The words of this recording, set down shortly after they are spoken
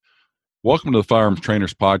Welcome to the Firearms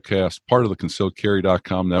Trainers Podcast, part of the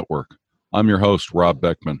ConcealedCarry.com network. I'm your host, Rob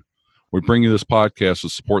Beckman. We bring you this podcast to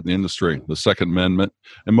support the industry, the Second Amendment,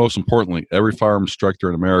 and most importantly, every firearm instructor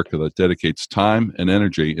in America that dedicates time and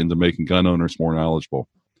energy into making gun owners more knowledgeable.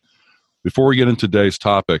 Before we get into today's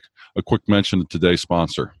topic, a quick mention to today's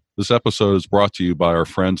sponsor. This episode is brought to you by our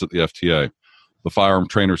friends at the FTA, the Firearm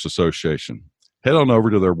Trainers Association. Head on over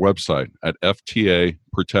to their website at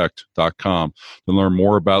ftaprotect.com to learn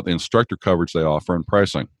more about the instructor coverage they offer and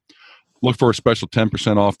pricing. Look for a special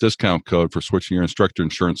 10% off discount code for switching your instructor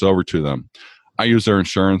insurance over to them. I use their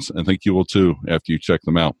insurance and think you will too after you check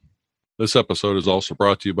them out. This episode is also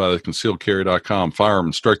brought to you by the ConcealedCarry.com Firearm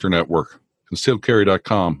Instructor Network.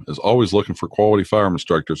 ConcealedCarry.com is always looking for quality firearm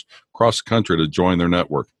instructors across the country to join their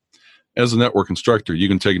network. As a network instructor, you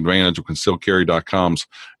can take advantage of ConcealedCarry.com's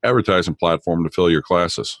advertising platform to fill your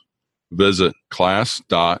classes. Visit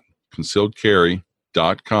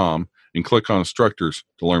class.concealedcarry.com and click on instructors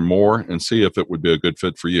to learn more and see if it would be a good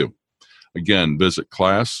fit for you. Again, visit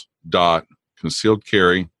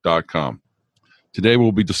class.concealedcarry.com. Today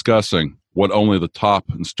we'll be discussing what only the top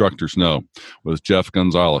instructors know with Jeff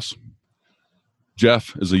Gonzalez.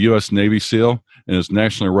 Jeff is a U.S. Navy SEAL and is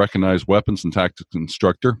nationally recognized weapons and tactics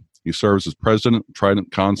instructor. He serves as president of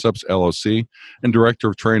Trident Concepts, LLC, and director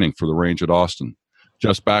of training for the range at Austin.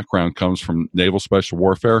 Jeff's background comes from Naval Special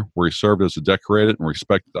Warfare, where he served as a decorated and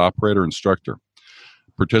respected operator instructor.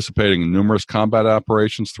 Participating in numerous combat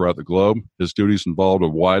operations throughout the globe, his duties involved a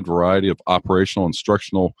wide variety of operational and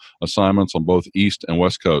instructional assignments on both East and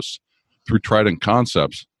West Coasts. Through Trident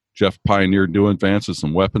Concepts, Jeff pioneered new advances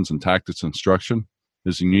in weapons and tactics instruction.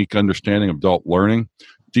 His unique understanding of adult learning,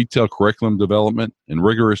 detailed curriculum development, and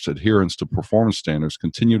rigorous adherence to performance standards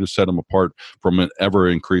continue to set him apart from an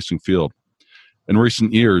ever-increasing field. In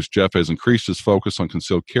recent years, Jeff has increased his focus on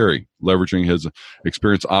concealed carry, leveraging his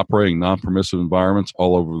experience operating non-permissive environments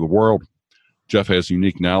all over the world. Jeff has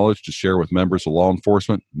unique knowledge to share with members of law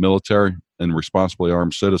enforcement, military, and responsibly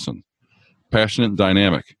armed citizens. Passionate and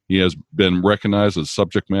dynamic, he has been recognized as a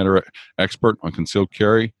subject matter expert on concealed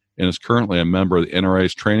carry and is currently a member of the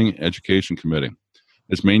NRA's Training and Education Committee.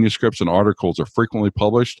 His manuscripts and articles are frequently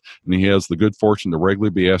published, and he has the good fortune to regularly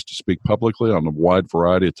be asked to speak publicly on a wide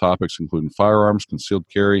variety of topics, including firearms, concealed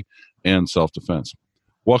carry, and self-defense.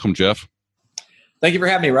 Welcome, Jeff. Thank you for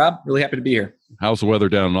having me, Rob. Really happy to be here. How's the weather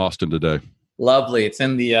down in Austin today? Lovely. It's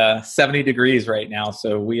in the 70 degrees right now,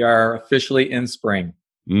 so we are officially in spring.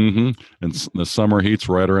 And the summer heat's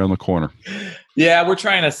right around the corner. Yeah, we're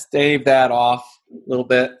trying to stave that off a little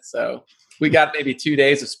bit. So we got maybe 2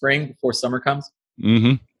 days of spring before summer comes.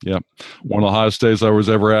 Yeah. One of the hottest days I was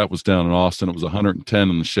ever at was down in Austin. It was 110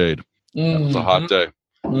 in the shade. That was a hot day.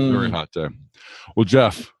 Very hot day. Well,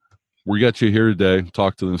 Jeff, we got you here today to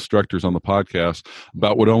talk to the instructors on the podcast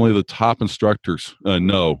about what only the top instructors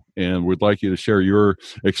know. And we'd like you to share your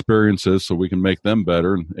experiences so we can make them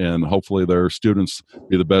better and hopefully their students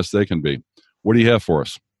be the best they can be. What do you have for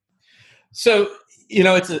us? So,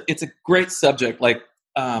 it's a great subject. Like,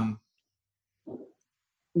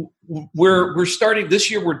 we're starting this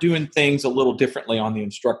year. We're doing things a little differently on the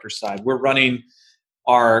instructor side. We're running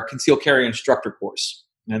our concealed carry instructor course,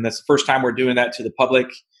 and that's the first time we're doing that to the public.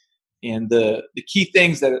 And the key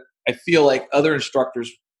things that I feel like other instructors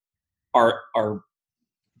are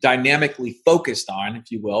dynamically focused on, if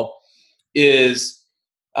you will, is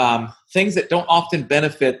things that don't often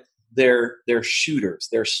benefit their shooters,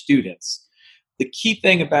 their students. The key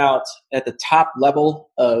thing about at the top level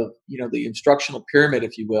of the instructional pyramid,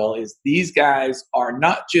 if you will, is these guys are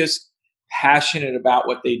not just passionate about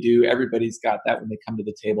what they do. Everybody's got that when they come to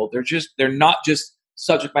the table. They're not just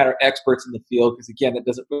subject matter experts in the field, because again, it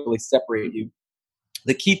doesn't really separate you.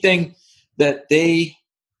 The key thing that they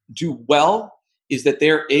do well is that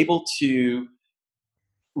they're able to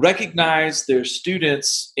recognize their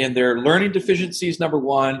students in their learning deficiencies, number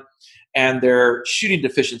one, and their shooting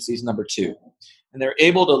deficiencies, number two. And they're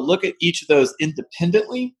able to look at each of those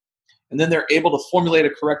independently, and then they're able to formulate a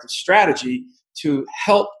corrective strategy to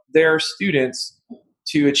help their students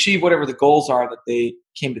to achieve whatever the goals are that they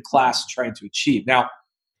came to class trying to achieve. Now,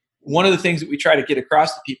 one of the things that we try to get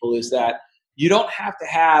across to people is that you don't have to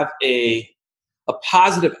have a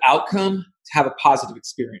positive outcome to have a positive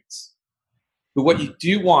experience. But what you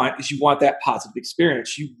do want is you want that positive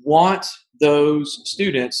experience. You want those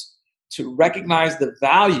students to recognize the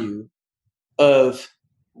value of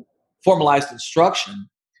formalized instruction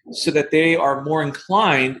so that they are more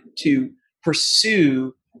inclined to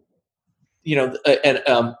pursue,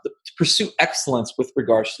 to pursue excellence with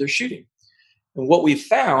regards to their shooting. And what we've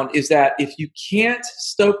found is that if you can't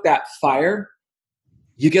stoke that fire,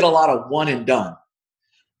 you get a lot of one and done.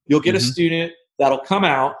 You'll get a student that'll come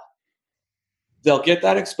out, they'll get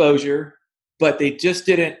that exposure, but they just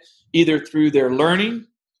didn't, either through their learning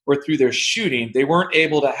or through their shooting, they weren't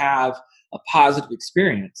able to have a positive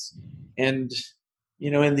experience. And,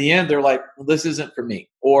 in the end, they're like, well, this isn't for me,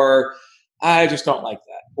 or I just don't like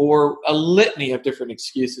that, or a litany of different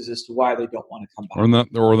excuses as to why they don't want to come back.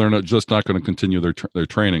 Or they're not going to continue their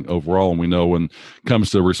training overall. And we know when it comes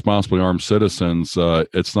to responsibly armed citizens,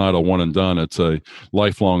 it's not a one and done. It's a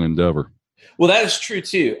lifelong endeavor. Well, that is true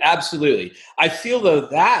too. Absolutely. I feel though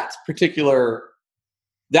that particular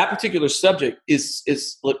subject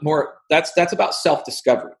is more, that's about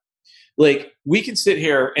self-discovery. Like, we can sit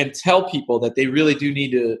here and tell people that they really do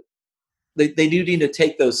need to, they do need to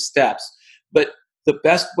take those steps. But the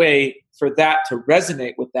best way for that to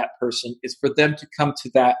resonate with that person is for them to come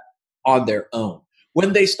to that on their own.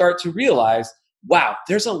 When they start to realize, wow,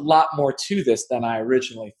 there's a lot more to this than I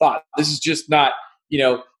originally thought. This is just not,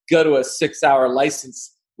 go to a 6-hour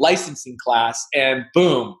licensing class and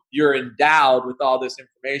boom, you're endowed with all this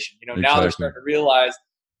information. Exactly. Now they're starting to realize,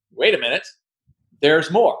 wait a minute,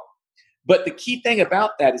 there's more. But the key thing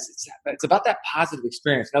about that is it's about that positive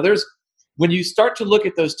experience. Now, when you start to look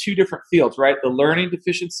at those two different fields, right, the learning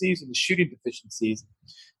deficiencies and the shooting deficiencies,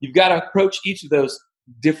 you've got to approach each of those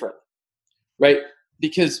differently, right?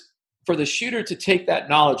 Because for the shooter to take that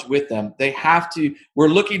knowledge with them, we're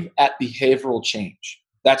looking at behavioral change.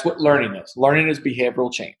 That's what learning is. Learning is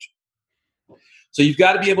behavioral change. So you've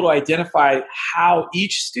got to be able to identify how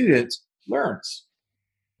each student learns.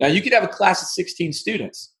 Now, you could have a class of 16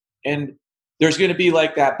 students, and there's going to be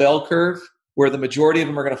like that bell curve where the majority of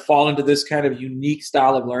them are going to fall into this kind of unique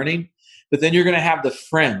style of learning. But then you're going to have the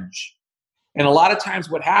fringe. And a lot of times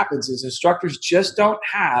what happens is instructors just don't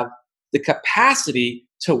have the capacity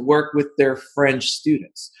to work with their fringe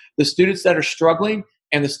students, the students that are struggling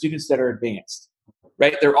and the students that are advanced,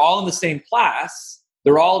 right? They're all in the same class.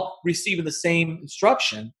 They're all receiving the same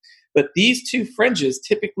instruction. But these two fringes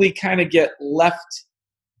typically kind of get left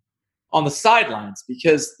on the sidelines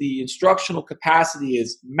because the instructional capacity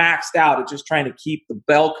is maxed out at just trying to keep the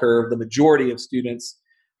bell curve, the majority of students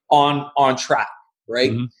on track,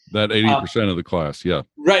 right? Mm-hmm. That 80% of the class, yeah.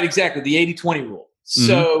 Right, exactly, the 80-20 rule. Mm-hmm.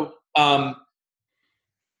 So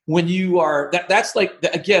when you are, that's like,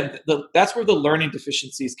 again, that's where the learning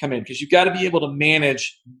deficiencies come in, because you've got to be able to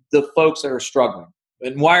manage the folks that are struggling.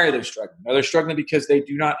 And why are they struggling? Are they struggling because they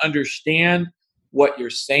do not understand what you're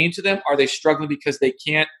saying to them? Are they struggling because they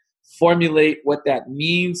can't formulate what that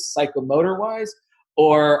means psychomotor wise?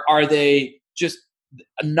 Or are they just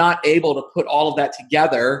not able to put all of that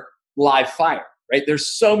together live fire, right?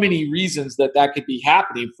 There's so many reasons that could be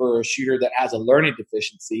happening for a shooter that has a learning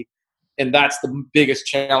deficiency. And that's the biggest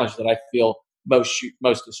challenge that I feel most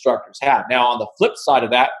instructors have. Now, on the flip side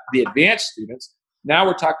of that, the advanced students, now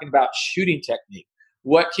we're talking about shooting technique.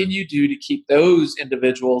 What can you do to keep those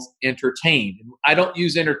individuals entertained? And I don't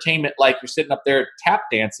use entertainment like you're sitting up there tap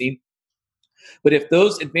dancing, but if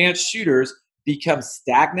those advanced shooters become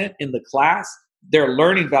stagnant in the class, their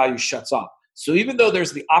learning value shuts off. So even though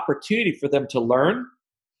there's the opportunity for them to learn,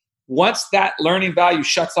 once that learning value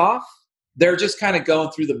shuts off, they're just kind of going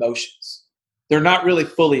through the motions. They're not really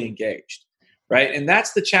fully engaged, right? And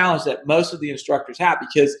that's the challenge that most of the instructors have,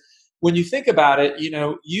 because when you think about it,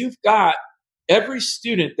 you've got every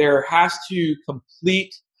student there has to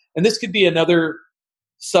complete, and this could be another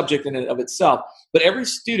subject in and of itself, but every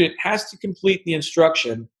student has to complete the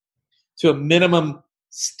instruction to a minimum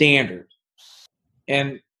standard.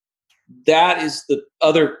 And that is the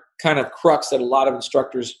other kind of crux that a lot of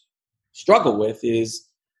instructors struggle with is,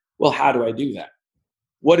 well, how do I do that?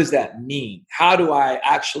 What does that mean? How do I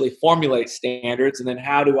actually formulate standards? And then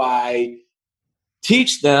how do I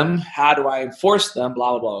teach them? How do I enforce them?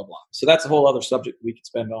 Blah, blah, blah, blah. So that's a whole other subject we could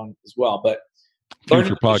spend on as well. But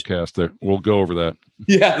future podcast there, we'll go over that.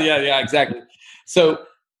 Yeah, exactly. So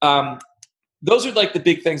those are like the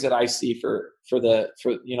big things that I see for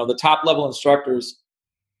the top level instructors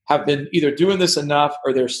have been either doing this enough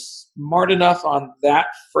or they're smart enough on that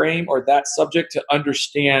frame or that subject to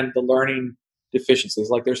understand the learning deficiencies.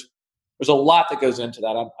 Like there's a lot that goes into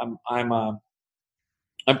that.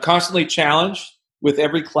 I'm constantly challenged with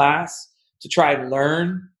every class to try and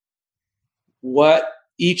learn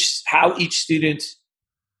how each student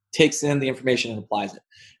takes in the information and applies it.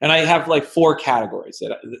 And I have like 4 categories.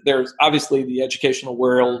 There's obviously the educational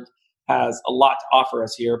world has a lot to offer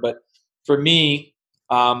us here, but for me,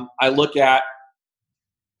 I look at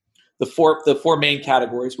the four main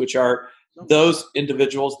categories, which are those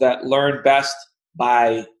individuals that learn best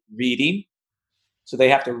by reading. So they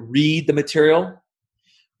have to read the material.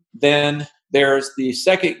 Then there's the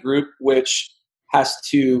second group, which has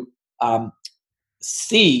to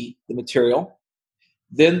see the material.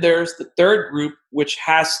 Then there's the third group, which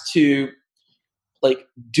has to like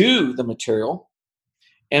do the material.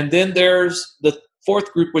 And then there's the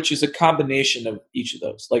fourth group, which is a combination of each of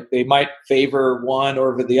those. Like they might favor one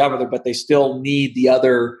over the other, but they still need the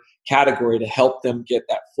other category to help them get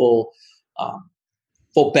that full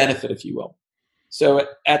benefit, if you will. So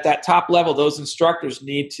at that top level, those instructors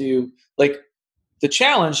need to, like, the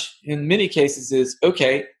challenge in many cases is,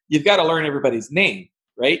 okay, you've got to learn everybody's name,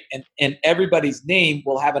 right? And everybody's name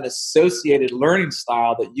will have an associated learning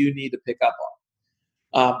style that you need to pick up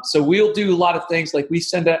on. So we'll do a lot of things like we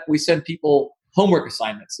send people homework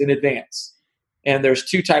assignments in advance. And there's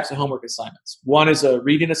two types of homework assignments. One is a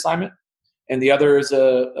reading assignment, and the other is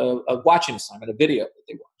a watching assignment, a video that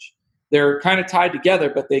they watch. They're kind of tied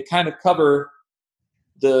together, but they kind of cover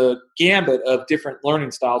the gambit of different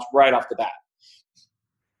learning styles right off the bat.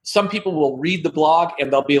 Some people will read the blog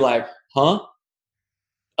and they'll be like, huh?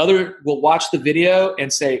 Other will watch the video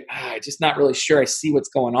and say, I'm just not really sure I see what's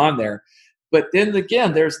going on there. But then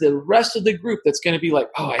again, there's the rest of the group that's going to be like,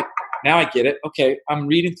 now I get it. Okay, I'm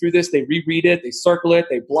reading through this. They reread it. They circle it.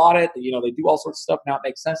 They blot it. They do all sorts of stuff. Now it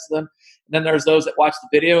makes sense to them. And then there's those that watch the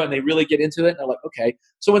video and they really get into it. And they're like, okay.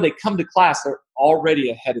 So when they come to class, they're already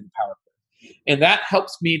ahead of the power curve. And that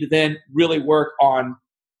helps me to then really work on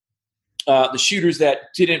the shooters that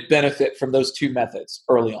didn't benefit from those two methods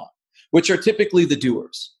early on, which are typically the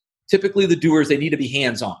doers. Typically the doers, they need to be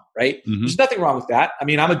hands-on, right? Mm-hmm. There's nothing wrong with that. I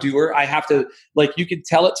mean, I'm a doer. I have to, like, you can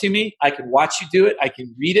tell it to me. I can watch you do it. I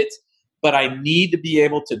can read it, but I need to be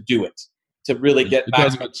able to do it to really get it back.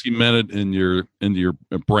 It doesn't cement it into your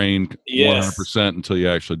brain 100% until you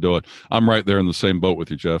actually do it. I'm right there in the same boat with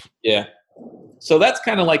you, Jeff. Yeah. So that's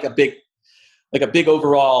kind of like a big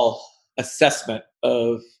overall assessment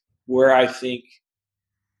of where I think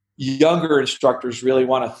younger instructors really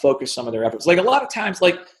want to focus some of their efforts. Like a lot of times,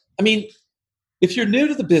 if you're new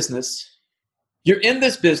to the business, you're in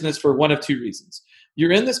this business for one of two reasons.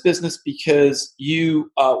 You're in this business because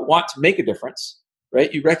you want to make a difference,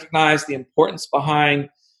 right? You recognize the importance behind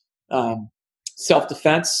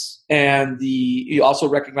self-defense, and you also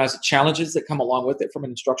recognize the challenges that come along with it from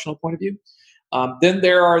an instructional point of view. Then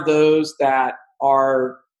there are those that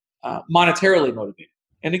are monetarily motivated.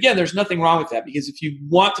 And again, there's nothing wrong with that, because if you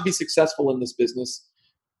want to be successful in this business,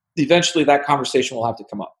 eventually that conversation will have to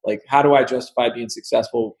come up. Like, how do I justify being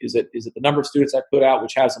successful? Is it the number of students I put out,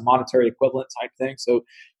 which has a monetary equivalent type thing? So,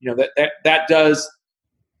 that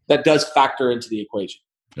does factor into the equation.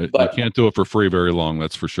 But you can't do it for free very long,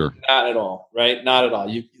 that's for sure. Not at all, right? Not at all.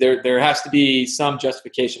 There has to be some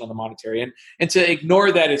justification on the monetary, and to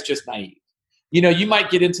ignore that is just naive. You might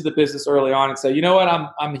get into the business early on and say, you know what,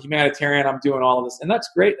 I'm a humanitarian, I'm doing all of this, and that's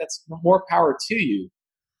great. That's more power to you,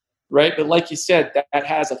 right? But like you said, that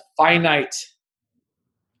has a finite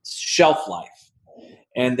shelf life.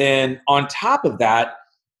 And then on top of that,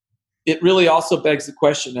 it really also begs the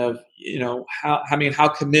question of, how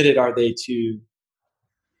committed are they to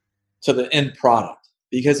the end product?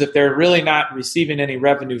 Because if they're really not receiving any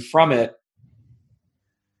revenue from it,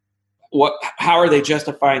 how are they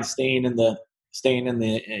justifying staying in the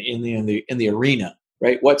arena,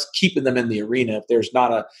 right? What's keeping them in the arena if there's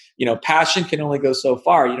not a, passion can only go so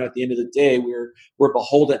far. At the end of the day, we're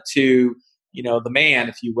beholden to, the man,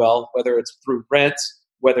 if you will, whether it's through rent,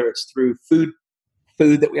 whether it's through food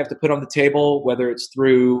that we have to put on the table, whether it's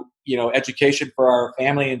through, education for our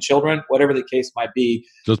family and children, whatever the case might be.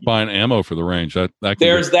 Just buying ammo for the range. That can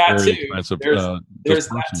there's be that very too. expensive. There's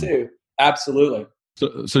that too. Absolutely.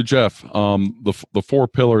 So Jeff, the four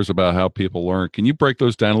pillars about how people learn, can you break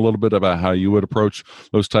those down a little bit about how you would approach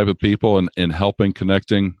those type of people and helping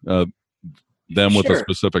connecting them with a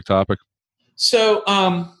specific topic? So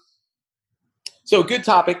a good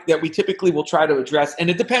topic that we typically will try to address, and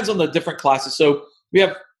it depends on the different classes. So we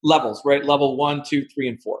have levels, right? Level 1, 2, 3,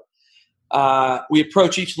 and 4. We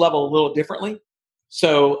approach each level a little differently.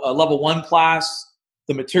 So a level 1 class,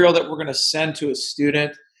 the material that we're going to send to a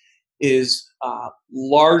student is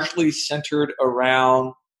largely centered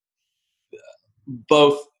around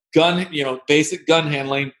both basic gun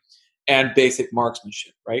handling and basic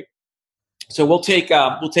marksmanship, right? So we'll take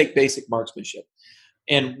basic marksmanship.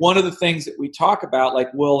 And one of the things that we talk about, like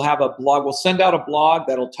we'll send out a blog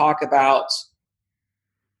that'll talk about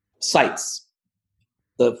sights,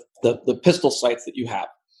 the pistol sights that you have.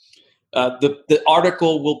 The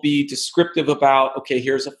article will be descriptive about, okay,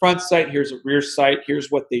 here's a front sight, here's a rear sight,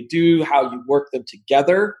 here's what they do, how you work them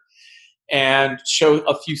together, and show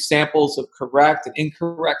a few samples of correct and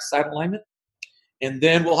incorrect sight alignment. And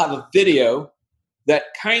then we'll have a video that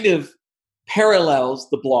kind of parallels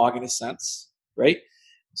the blog in a sense, right?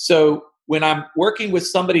 So when I'm working with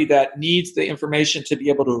somebody that needs the information to be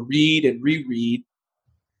able to read and reread,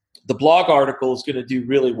 the blog article is going to do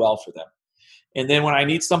really well for them. And then when I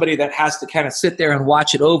need somebody that has to kind of sit there and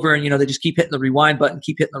watch it over and, they just keep hitting the rewind button,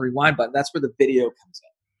 that's where the video comes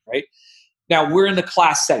in, right? Now we're in the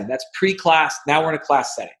class setting. That's pre-class. Now we're in a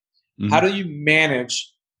class setting. Mm-hmm. How do you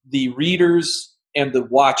manage the readers and the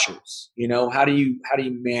watchers? How do you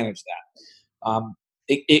manage that?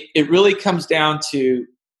 It really comes down to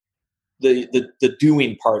the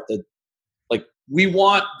doing part. We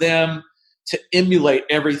want them to emulate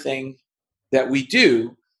everything that we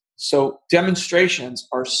do. So demonstrations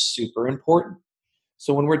are super important.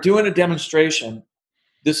 So when we're doing a demonstration,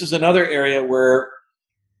 this is another area where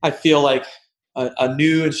I feel like a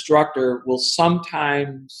new instructor will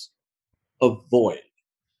sometimes avoid.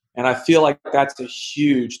 And I feel like that's a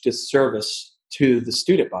huge disservice to the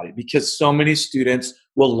student body because so many students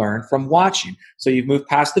will learn from watching. So you've moved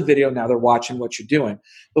past the video, now they're watching what you're doing.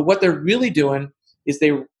 But what they're really doing is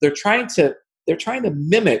they're trying to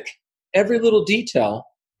mimic every little detail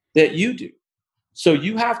that you do. So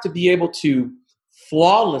you have to be able to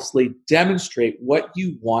flawlessly demonstrate what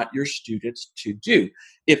you want your students to do.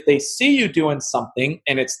 If they see you doing something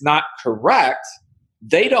and it's not correct,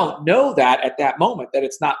 they don't know that at that moment that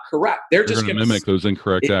it's not correct. They're just going to mimic those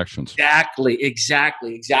incorrect actions.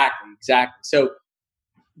 Exactly. So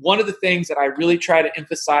one of the things that I really try to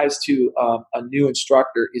emphasize to a new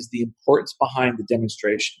instructor is the importance behind the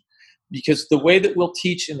demonstration. Because the way that we'll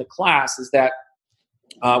teach in the class is that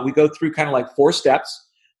we go through kind of like 4 steps.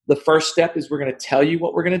 The first step is we're going to tell you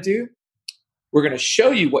what we're going to do. We're going to show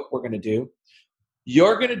you what we're going to do.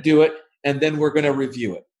 You're going to do it, and then we're going to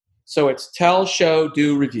review it. So it's tell, show,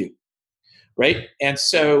 do, review, right? And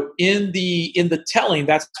so in the telling,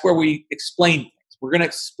 that's where we explain things. We're going to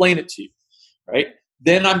explain it to you, right?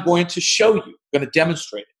 Then I'm going to show you, I'm going to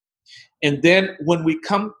demonstrate it. And then when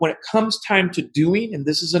it comes time to doing, and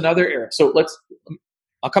this is another area. So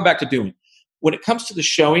I'll come back to doing. When it comes to the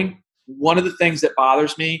showing, one of the things that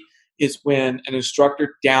bothers me is when an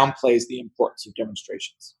instructor downplays the importance of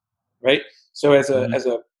demonstrations, right? So as an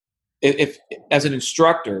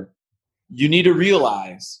instructor, you need to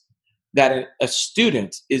realize that a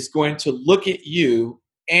student is going to look at you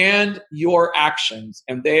and your actions,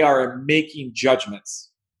 and they are making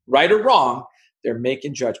judgments, right or wrong. They're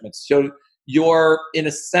making judgments. So in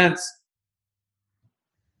a sense,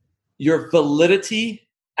 your validity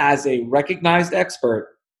as a recognized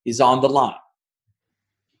expert is on the line.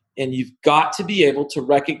 And you've got to be able to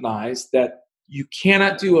recognize that you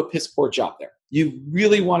cannot do a piss poor job there. You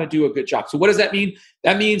really want to do a good job. So what does that mean?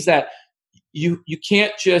 That means that you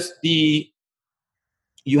can't just be,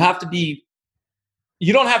 you don't have to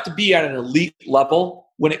be at an elite level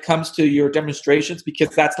when it comes to your demonstrations, because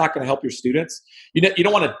that's not going to help your students. You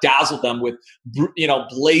don't want to dazzle them with,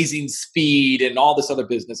 blazing speed and all this other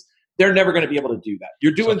business. They're never going to be able to do that.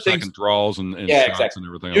 You're doing things, draws and shots, exactly, and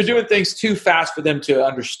everything else. You're doing things too fast for them to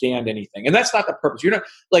understand anything, and that's not the purpose. You're not,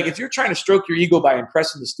 like, if you're trying to stroke your ego by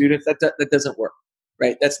impressing the students, that doesn't work,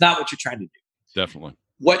 right? That's not what you're trying to do. Definitely.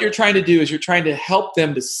 What you're trying to do is you're trying to help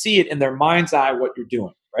them to see it in their mind's eye what you're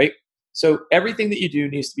doing, right? So everything that you do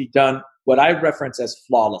needs to be done what I reference as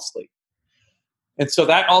flawlessly. And so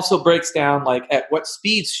that also breaks down, like, at what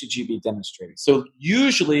speeds should you be demonstrating? So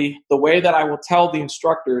usually the way that I will tell the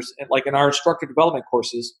instructors, like in our instructor development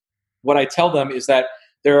courses, what I tell them is that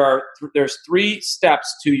there's 3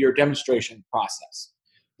 steps to your demonstration process.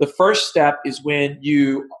 The first step is when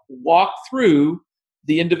you walk through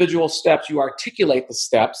the individual steps, you articulate the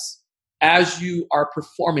steps as you are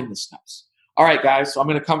performing the steps. All right, guys, so I'm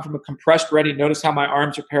going to come from a compressed ready. Notice how my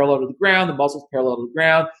arms are parallel to the ground, the muzzle's parallel to the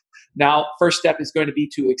ground. Now, first step is going to be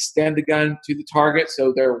to extend the gun to the target.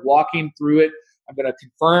 So they're walking through it. I'm going to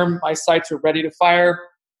confirm my sights are ready to fire,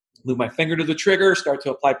 move my finger to the trigger, start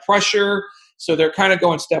to apply pressure. So they're kind of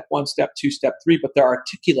going step 1, step 2, step 3, but they're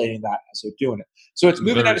articulating that as they're doing it. So it's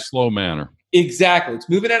moving at a slow manner. Exactly. It's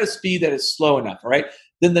moving at a speed that is slow enough, all right?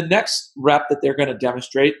 Then the next rep that they're going to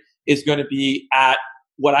demonstrate is going to be at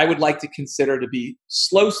what I would like to consider to be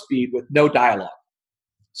slow speed with no dialogue.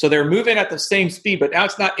 So they're moving at the same speed, but now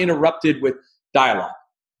it's not interrupted with dialogue.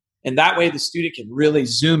 And that way the student can really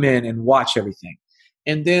zoom in and watch everything.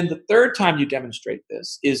 And then the third time you demonstrate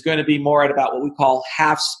this is going to be more at about what we call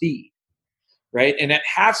half speed, right? And at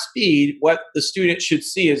half speed, what the student should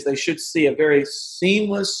see is they should see a very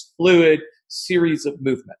seamless, fluid series of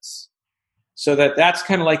movements. So that's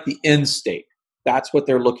kind of like the end state. That's what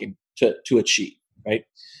they're looking to achieve, right?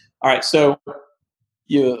 All right, so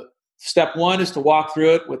Step 1 is to walk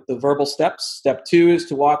through it with the verbal steps. Step 2 is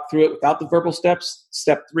to walk through it without the verbal steps.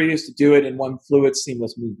 Step 3 is to do it in one fluid,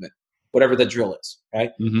 seamless movement, whatever the drill is. Okay.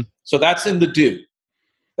 Mm-hmm. So that's in the do.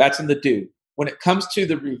 That's in the do. When it comes to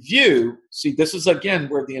the review, see, this is again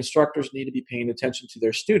where the instructors need to be paying attention to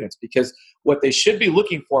their students, because what they should be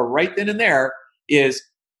looking for right then and there is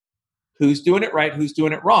who's doing it right, who's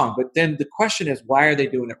doing it wrong. But then the question is, why are they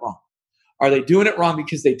doing it wrong? Are they doing it wrong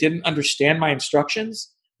because they didn't understand my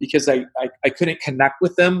instructions? Because I couldn't connect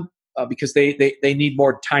with them because they need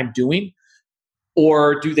more time doing?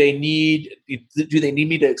 Or do they need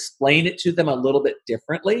me to explain it to them a little bit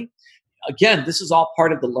differently? Again, this is all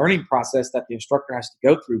part of the learning process that the instructor has to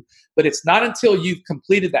go through. But it's not until you've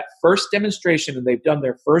completed that first demonstration and they've done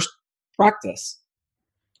their first practice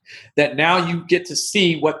that now you get to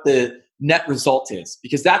see what the net result is,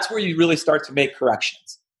 because that's where you really start to make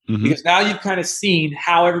corrections. Mm-hmm. Because now you've kind of seen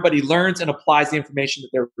how everybody learns and applies the information that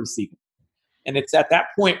they're receiving. And it's at that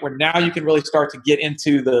point where now you can really start to get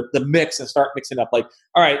into the mix and start mixing up. Like,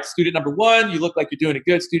 all right, student number 1, you look like you're doing it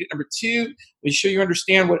good. Student number 2, make sure you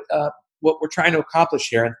understand what we're trying to accomplish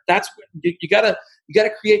here. And that's you gotta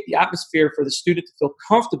create the atmosphere for the student to feel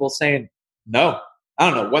comfortable saying, no, I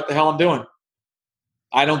don't know what the hell I'm doing.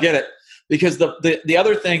 I don't get it. Because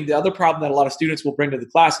the other problem that a lot of students will bring to the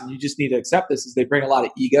class, and you just need to accept this, is they bring a lot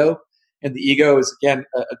of ego. And the ego is, again,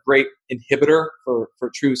 a great inhibitor for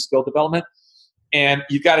true skill development. And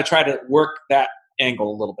you've got to try to work that angle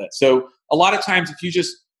a little bit. So a lot of times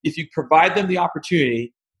if you provide them the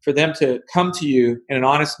opportunity for them to come to you in an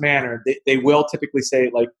honest manner, they will typically say,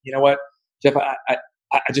 like, you know what, Jeff,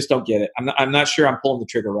 I just don't get it. I'm not sure I'm pulling the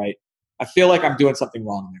trigger right. I feel like I'm doing something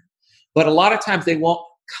wrong there. But a lot of times they won't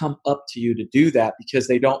come up to you to do that because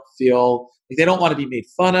they don't feel like, they don't want to be made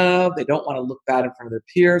fun of. They don't want to look bad in front of their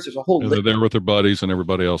peers. There's a whole they're there with their buddies and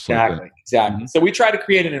everybody else. Exactly, like that. Exactly. Mm-hmm. So we try to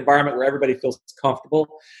create an environment where everybody feels comfortable.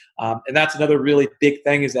 And that's another really big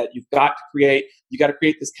thing, is that you got to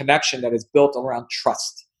create this connection that is built around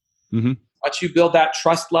trust. Mm-hmm. Once you build that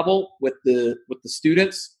trust level with the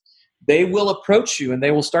students, they will approach you and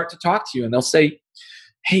they will start to talk to you, and they'll say,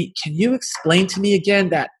 hey, can you explain to me again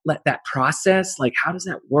that process? Like, how does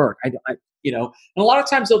that work? And a lot of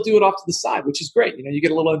times they'll do it off to the side, which is great. You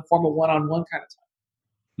get a little informal one-on-one kind of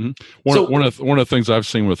time. Mm-hmm. One of the things I've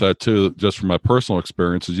seen with that too, just from my personal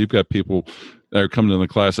experience, is you've got people that are coming in the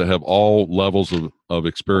class that have all levels of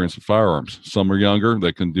experience with firearms. Some are younger,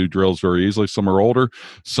 they can do drills very easily. Some are older.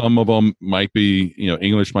 Some of them might be,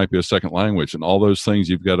 English might be a second language, and all those things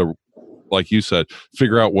you've got to, like you said,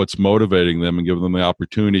 figure out what's motivating them and give them the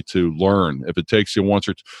opportunity to learn. If it takes you once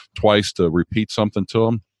or twice to repeat something to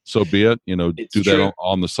them, so be it. It's do true. that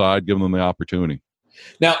on the side, give them the opportunity.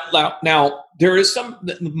 Now there is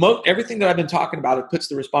everything that I've been talking about, it puts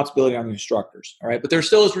the responsibility on the instructors. All right. But there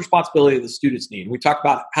still is responsibility the students need. We talk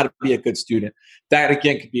about how to be a good student. That,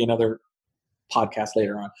 again, could be another podcast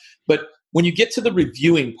later on. But when you get to the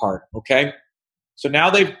reviewing part, okay, so now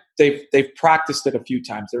they've practiced it a few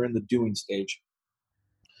times. They're in the doing stage.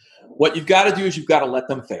 What you've got to do is you've got to let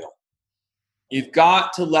them fail. You've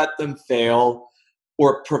got to let them fail,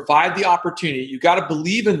 or provide the opportunity. You've got to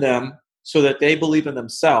believe in them so that they believe in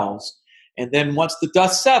themselves. And then once the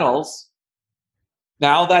dust settles,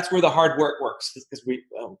 now that's where the hard work works. Because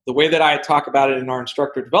the way that I talk about it in our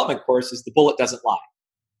instructor development course is the bullet doesn't lie,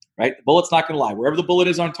 right? The bullet's not going to lie. Wherever the bullet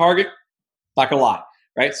is on target, it's not going to lie.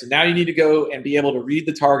 Right. So now you need to go and be able to read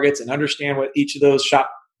the targets and understand what each of those shot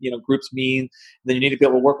groups mean. And then you need to be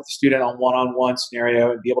able to work with the student on one-on-one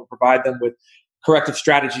scenario and be able to provide them with corrective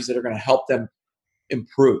strategies that are going to help them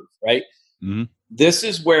improve. Right. Mm-hmm. This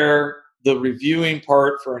is where the reviewing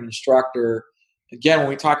part for an instructor, again, when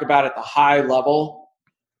we talk about at the high level,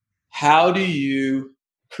 how do you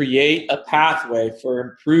create a pathway for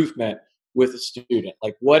improvement with a student?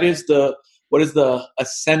 Like, what is the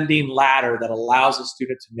ascending ladder that allows a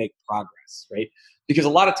student to make progress, right? Because a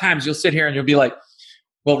lot of times you'll sit here and you'll be like,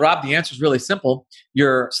 well, Rob, the answer is really simple.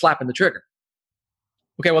 You're slapping the trigger.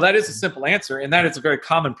 Okay, well, that is a simple answer, and that is a very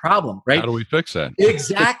common problem, right? How do we fix that?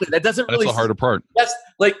 Exactly. That doesn't really... That's the harder part. That's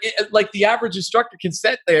like the average instructor can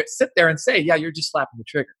sit there and say, yeah, you're just slapping the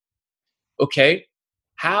trigger. Okay,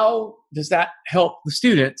 how does that help the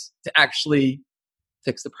student to actually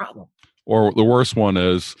fix the problem? Or the worst one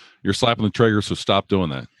is, you're slapping the trigger, so stop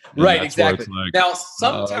doing that. And right, exactly. Like, now,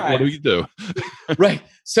 sometimes... what do you do? Right.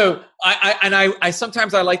 So I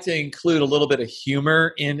sometimes I like to include a little bit of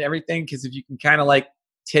humor in everything, because if you can kind of like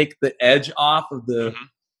take the edge off of the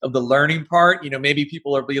learning part, maybe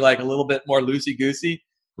people will be like a little bit more loosey-goosey.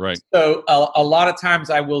 Right. So a lot of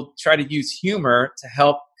times I will try to use humor to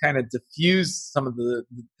help kind of diffuse some of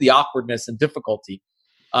the awkwardness and difficulty.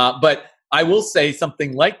 But I will say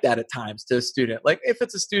something like that at times to a student. Like if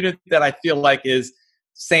it's a student that I feel like is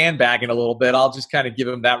sandbagging a little bit, I'll just kind of give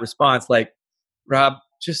them that response like, Rob,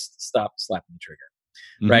 just stop slapping the trigger.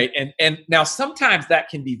 Right. And now sometimes that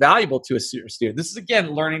can be valuable to a student. This is,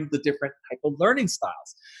 again, learning the different type of learning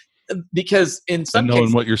styles, because in some knowing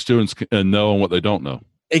cases, what your students know and what they don't know.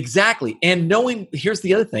 Exactly. And here's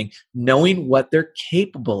the other thing, knowing what they're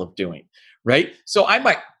capable of doing. Right. So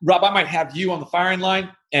Rob, I might have you on the firing line,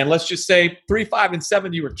 and let's just say 3, 5, and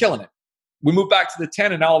 7, you were killing it. We move back to the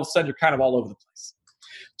 10, and all of a sudden you're kind of all over the place.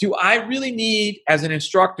 Do I really need, as an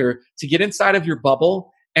instructor, to get inside of your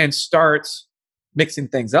bubble and start mixing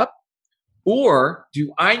things up? Or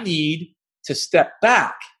do I need to step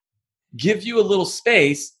back, give you a little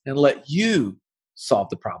space, and let you solve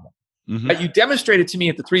the problem? You demonstrated to me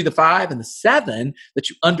at the 3, the 5, and the 7 that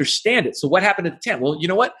you understand it. So what happened at the 10? Well, you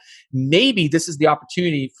know what? Maybe this is the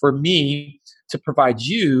opportunity for me to provide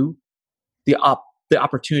you the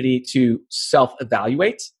opportunity to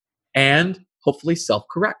self-evaluate and hopefully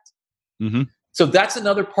self-correct. So that's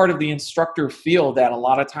another part of the instructor field that a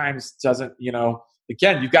lot of times doesn't,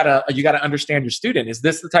 again, you gotta understand your student. Is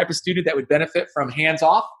this the type of student that would benefit from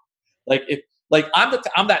hands-off?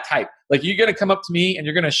 I'm that type. Like, you're gonna come up to me and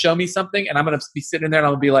you're gonna show me something, and I'm gonna be sitting in there and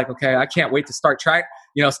I'm gonna be like, okay, I can't wait to start trying.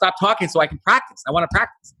 Stop talking so I can practice. I want to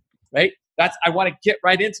practice, right? I want to get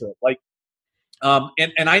right into it.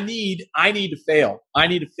 And I need to fail. I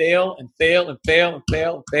need to fail and fail and fail and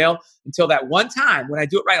fail and fail until that one time when I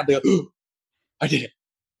do it right, I'll be like, oh, I did it.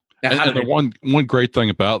 Now, and the one great thing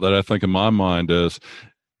about that, I think, in my mind, is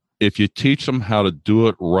if you teach them how to do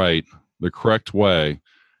it right, the correct way,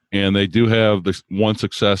 and they do have this one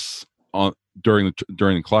success during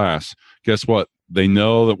the class, guess what? They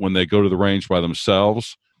know that when they go to the range by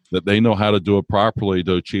themselves, that they know how to do it properly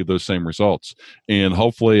to achieve those same results. And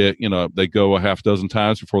hopefully, they go a half dozen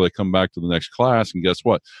times before they come back to the next class. And guess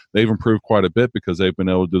what? They've improved quite a bit because they've been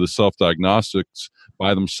able to do the self-diagnostics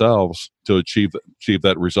by themselves to achieve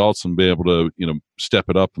that results and be able to, step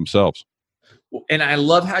it up themselves. And I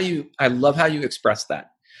love how you express that,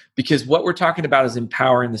 because what we're talking about is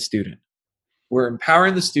empowering the student. We're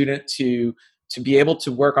empowering the student to be able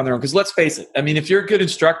to work on their own. Because let's face it, I mean, if you're a good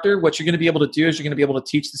instructor, what you're going to be able to do is you're going to be able to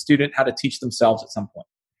teach the student how to teach themselves at some point.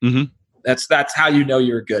 That's how you know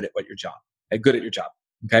you're good at your job.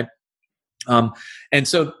 Okay. And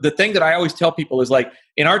so the thing that I always tell people is, like,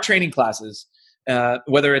 in our training classes,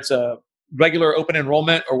 whether it's a regular open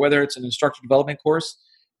enrollment or whether it's an instructor development course,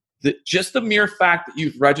 just the mere fact that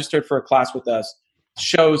you've registered for a class with us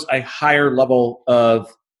shows a higher level of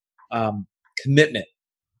commitment,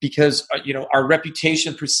 because our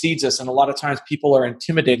reputation precedes us, and a lot of times people are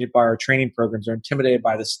intimidated by our training programs, they're intimidated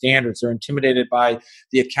by the standards, they're intimidated by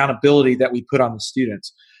the accountability that we put on the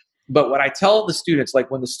students. But what I tell the students, like,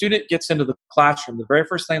 when the student gets into the classroom, the very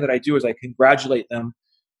first thing that I do is I congratulate them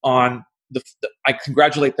for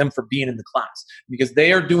being in the class, because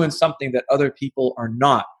they are doing something that other people are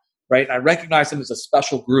not, right? And I recognize them as a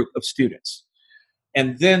special group of students.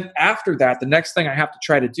 And then after that, the next thing I have to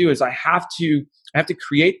try to do is I have to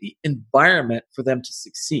create the environment for them to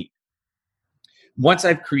succeed. Once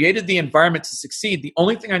I've created the environment to succeed, the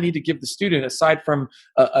only thing I need to give the student, aside from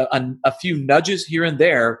a few nudges here and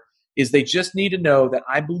there, is they just need to know that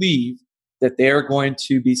I believe that they're going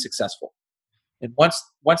to be successful. And once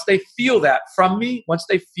they feel that from me, once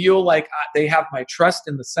they feel like they have my trust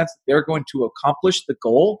in the sense that they're going to accomplish the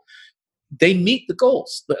goal, they meet the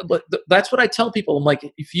goals. That's what I tell people. I'm like,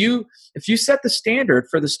 if you set the standard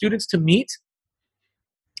for the students to meet,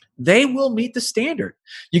 they will meet the standard.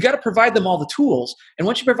 You got to provide them all the tools. And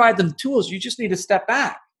once you provide them the tools, you just need to step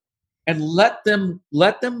back and let them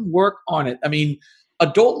work on it. I mean,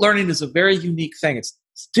 adult learning is a very unique thing. It's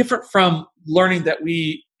different from learning that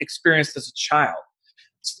we experienced as a child.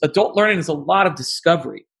 Adult learning is a lot of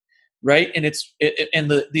discovery, right? And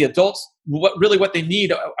the adults, what they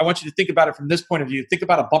need, I want you to think about it from this point of view. Think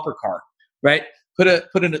about a bumper car, right? Put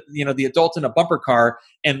the adult in a bumper car,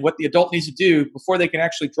 and what the adult needs to do before they can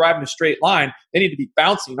actually drive in a straight line, they need to be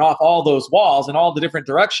bouncing off all those walls in all the different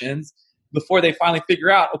directions before they finally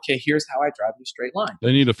figure out, okay, here's how I drive in a straight line.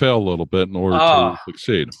 They need to fail a little bit in order to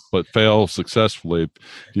succeed, but fail successfully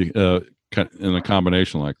in a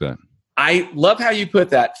combination like that. I love how you put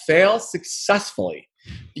that, fail successfully,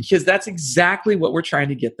 because that's exactly what we're trying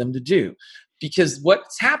to get them to do. Because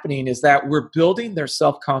what's happening is that we're building their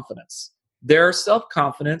self-confidence. Their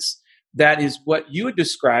self-confidence, that is what you had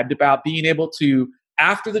described about being able to,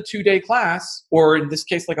 after the 2-day class, or in this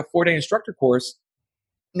case, like a 4-day instructor course,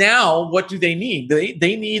 now what do they need?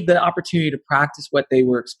 They need the opportunity to practice what they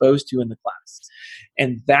were exposed to in the class.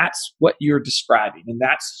 And that's what you're describing. And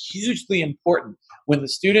that's hugely important when the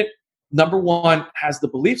student, number one, has the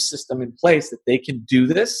belief system in place that they can do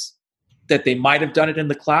this, that they might have done it in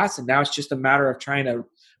the class, and now it's just a matter of trying to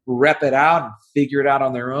rep it out and figure it out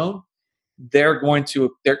on their own. They're going to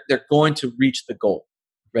reach the goal,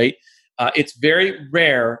 right? It's very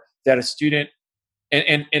rare that a student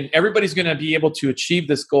and everybody's going to be able to achieve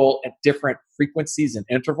this goal at different frequencies and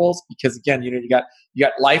intervals, because again, you got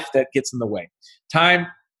life that gets in the way. Time,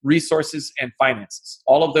 resources, and finances.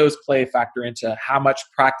 All of those play a factor into how much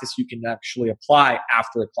practice you can actually apply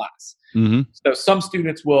after a class. Mm-hmm. So some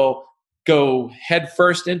students will go head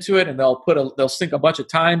first into it, and they'll sink a bunch of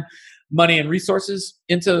time, money, and resources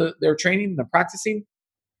into their training and their practicing.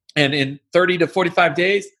 And in 30 to 45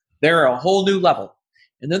 days, they're a whole new level.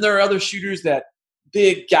 And then there are other shooters that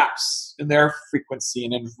big gaps in their frequency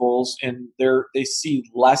and intervals, and they see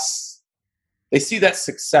that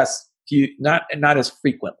success not as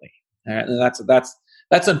frequently. And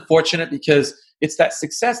that's unfortunate, because it's that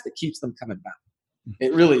success that keeps them coming back.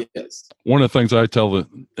 It really is. One of the things I tell the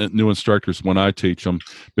new instructors when I teach them,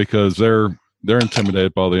 because they're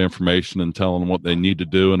intimidated by the information and telling them what they need to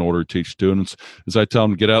do in order to teach students, is I tell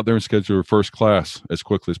them to get out there and schedule your first class as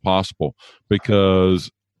quickly as possible, because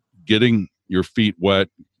getting your feet wet,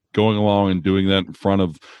 going along and doing that in front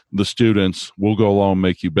of the students will go along and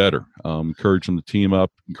make you better. Encourage them to team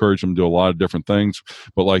up, encourage them to do a lot of different things.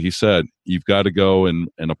 But like you said, you've got to go and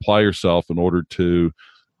apply yourself in order to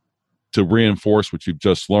reinforce what you've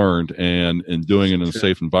just learned, and doing it in a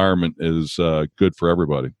safe environment is good for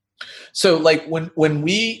everybody. So like when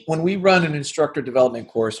we run an instructor development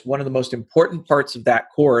course, one of the most important parts of that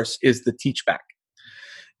course is the teach back.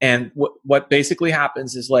 And what basically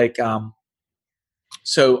happens is like,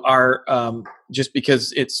 so our, just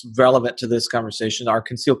because it's relevant to this conversation, our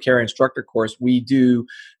concealed carry instructor course,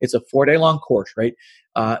 it's a 4-day long course, right?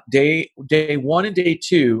 Day 1 and day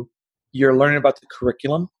 2, you're learning about the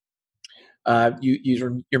curriculum.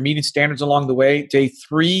 You're meeting standards along the way. Day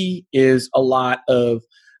 3 is a lot of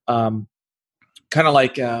kind of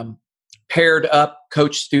like paired up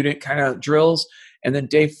coach-student kind of drills. And then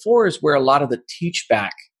day 4 is where a lot of the teach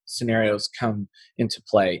back scenarios come into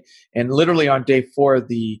play. And literally on day 4,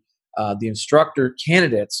 the instructor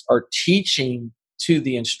candidates are teaching to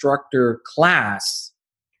the instructor class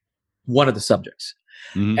one of the subjects.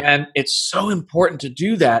 Mm-hmm. And it's so important to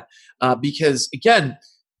do that because again,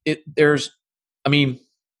 it is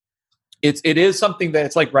something that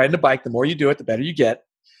it's like riding a bike. The more you do it, the better you get.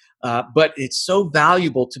 But it's so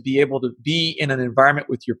valuable to be able to be in an environment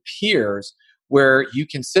with your peers where you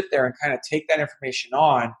can sit there and kind of take that information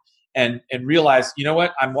on and realize, you know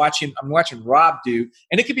what, I'm watching Rob do,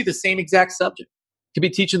 and it could be the same exact subject. It could be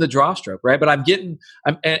teaching the draw stroke, right? But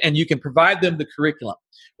and you can provide them the curriculum,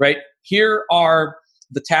 right? Here's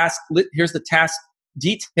the task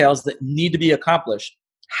details that need to be accomplished.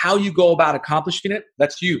 How you go about accomplishing it,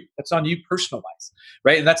 that's you. That's on you personal-wise,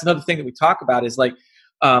 right? And that's another thing that we talk about is like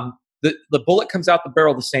the bullet comes out the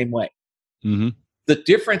barrel the same way. Mm-hmm. The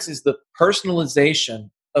difference is the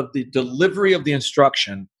personalization of the delivery of the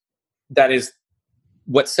instruction. That is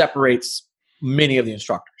what separates many of the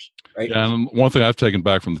instructors, right? Yeah, and one thing I've taken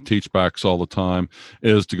back from the teach backs all the time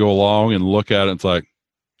is to go along and look at it. And it's like,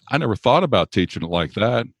 I never thought about teaching it like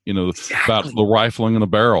that. Exactly. About the rifling in a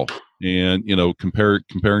barrel, and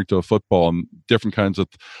comparing to a football, and different kinds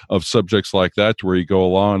of subjects like that, to where you go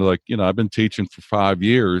along like, I've been teaching for 5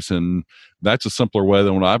 years, and that's a simpler way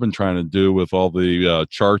than what I've been trying to do with all the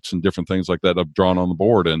charts and different things like that I've drawn on the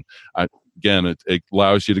board. And it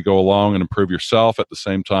allows you to go along and improve yourself at the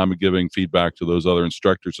same time of giving feedback to those other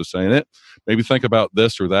instructors of saying maybe think about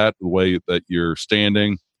this or that, the way that you're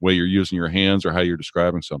standing, the way you're using your hands, or how you're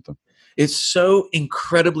describing something. It's so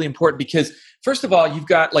incredibly important because, first of all, you've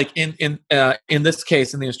got like in this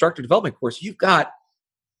case, in the instructor development course, you've got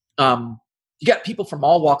people from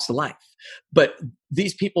all walks of life, but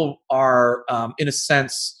these people are in a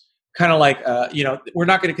sense kind of like we're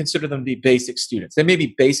not going to consider them to be basic students. They may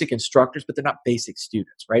be basic instructors, but they're not basic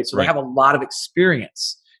students, right? So They have a lot of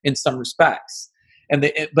experience in some respects,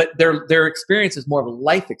 but their experience is more of a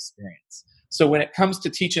life experience. So when it comes to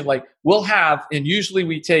teaching, like we'll have, and usually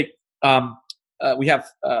we take we have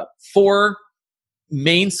 4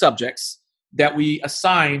 main subjects that we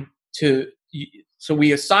assign to. So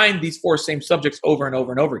we assign these 4 same subjects over and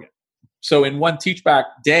over and over again. So in one teach back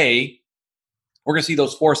day, we're going to see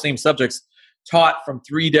those 4 same subjects taught from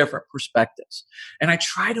 3 different perspectives. And I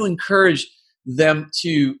try to encourage them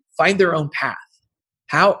to find their own path.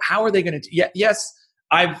 How are they going to? Yes,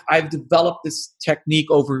 I've developed this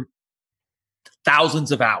technique over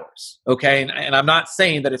thousands of hours. Okay. And I'm not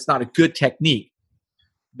saying that it's not a good technique,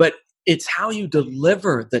 but it's how you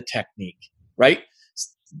deliver the technique, right?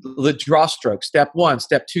 The draw stroke, step 1,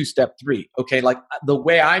 step 2, step 3. Okay. Like the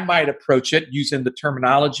way I might approach it using the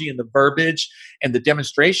terminology and the verbiage and the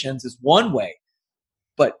demonstrations is one way.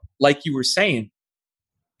 But like you were saying,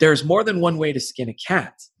 there's more than one way to skin a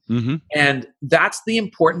cat. Mm-hmm. And that's the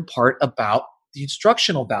important part about the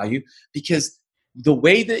instructional value, because the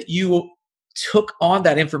way that you took on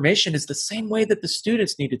that information is the same way that the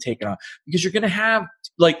students need to take it on, because you're going to have,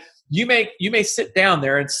 like, you may sit down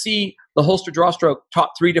there and see the holster draw stroke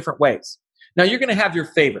taught 3 different ways. Now you're going to have your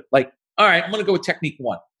favorite, like, all right, I'm going to go with technique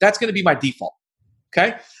 1. That's going to be my default.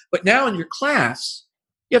 Okay. But now in your class,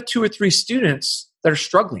 you have 2 or 3 students that are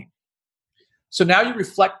struggling. So now you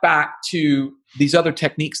reflect back to these other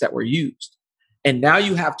techniques that were used. And now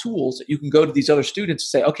you have tools that you can go to these other students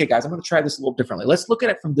and say, okay, guys, I'm going to try this a little differently. Let's look at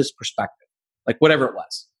it from this perspective, like whatever it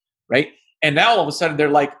was, right? And now all of a sudden they're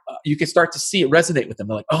like, you can start to see it resonate with them.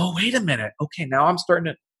 They're like, oh, wait a minute. Okay, now I'm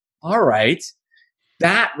starting to, all right.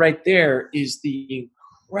 That right there is the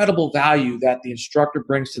incredible value that the instructor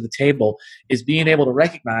brings to the table, is being able to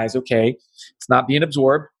recognize, okay, it's not being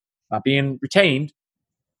absorbed, not being retained.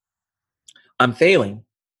 I'm failing.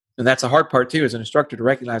 And that's a hard part too, as an instructor, to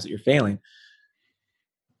recognize that you're failing.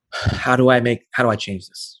 How do I change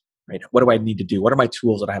this? Right? What do I need to do? What are my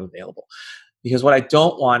tools that I have available? Because what I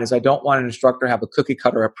don't want is, I don't want an instructor to have a cookie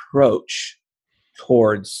cutter approach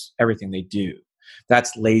towards everything they do.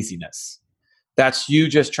 That's laziness. That's you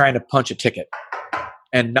just trying to punch a ticket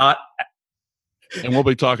and not. And we'll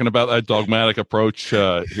be talking about that dogmatic approach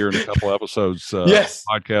here in a couple episodes, yes,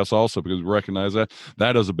 podcasts also, because we recognize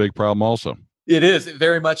that is a big problem also. It is. It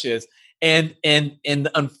very much is. And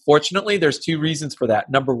unfortunately, there's 2 reasons for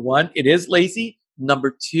that. Number 1, it is lazy.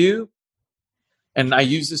 Number 2, and I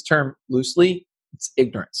use this term loosely, it's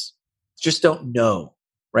ignorance. Just don't know,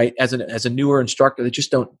 right? As a newer instructor, they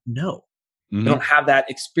just don't know. Mm-hmm. They don't have that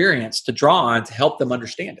experience to draw on to help them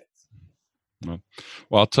understand it.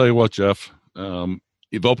 Well, I'll tell you what, Jeff.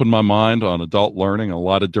 You've opened my mind on adult learning, a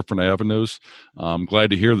lot of different avenues. I'm glad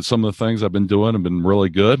to hear that some of the things I've been doing have been really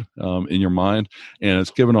good in your mind, and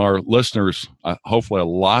it's given our listeners hopefully a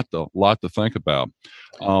lot to think about.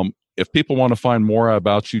 If people want to find more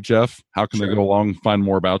about you, Jeff, how can they go along and find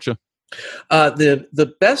more about you?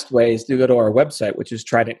 The best way is to go to our website, which is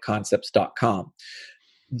tridentconcepts.com.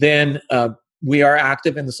 Then we are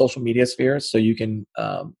active in the social media sphere, so you can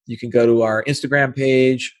go to our Instagram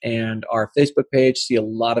page and our Facebook page, see a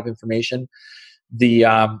lot of information. The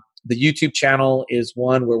YouTube channel is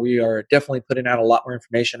one where we are definitely putting out a lot more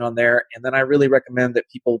information on there. And then I really recommend that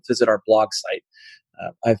people visit our blog site.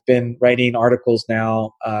 I've been writing articles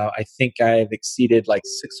now. I think I've exceeded like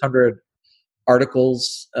 600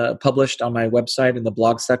 articles published on my website in the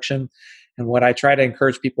blog section. And what I try to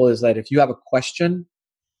encourage people is that if you have a question,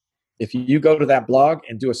 if you go to that blog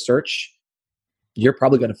and do a search, you're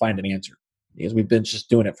probably going to find an answer, because we've been just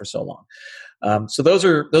doing it for so long. So those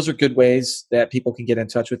are good ways that people can get in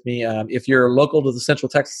touch with me. If you're local to the Central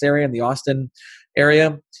Texas area and the Austin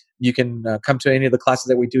area, you can come to any of the classes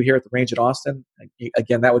that we do here at the Range at Austin.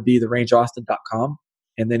 Again, that would be therangeaustin.com.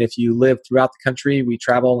 And then if you live throughout the country, we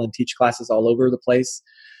travel and teach classes all over the place.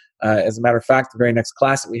 As a matter of fact, the very next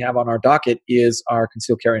class that we have on our docket is our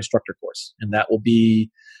concealed carry instructor course. And that will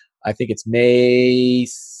be, I think it's May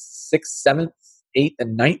 6th, 7th, 8th,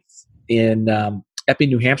 and 9th in Epping,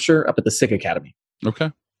 New Hampshire, up at the SIG Academy.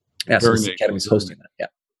 Okay. Yeah, so the SIG Academy is hosting that. Yeah.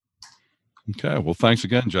 Okay. Well, thanks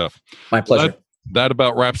again, Jeff. My pleasure. That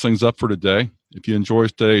about wraps things up for today. If you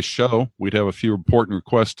enjoyed today's show, we'd have a few important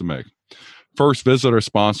requests to make. First, visit our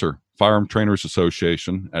sponsor, Firearm Trainers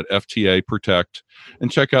Association, at FTA Protect,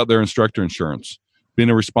 and check out their instructor insurance. Being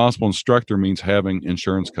a responsible instructor means having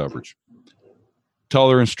insurance coverage. Tell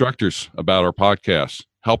their instructors about our podcast.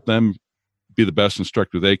 Help them be the best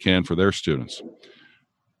instructor they can for their students.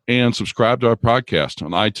 And subscribe to our podcast on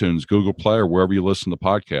iTunes, Google Play, or wherever you listen to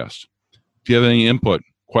podcasts. If you have any input,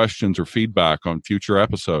 questions, or feedback on future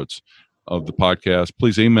episodes of the podcast,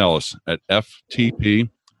 please email us at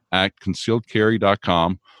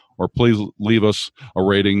ftp@concealedcarry.com, or please leave us a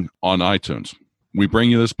rating on iTunes. We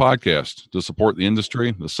bring you this podcast to support the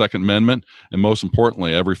industry, the Second Amendment, and most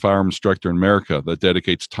importantly, every firearm instructor in America that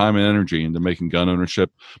dedicates time and energy into making gun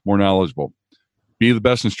ownership more knowledgeable. Be the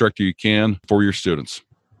best instructor you can for your students.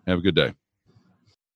 Have a good day.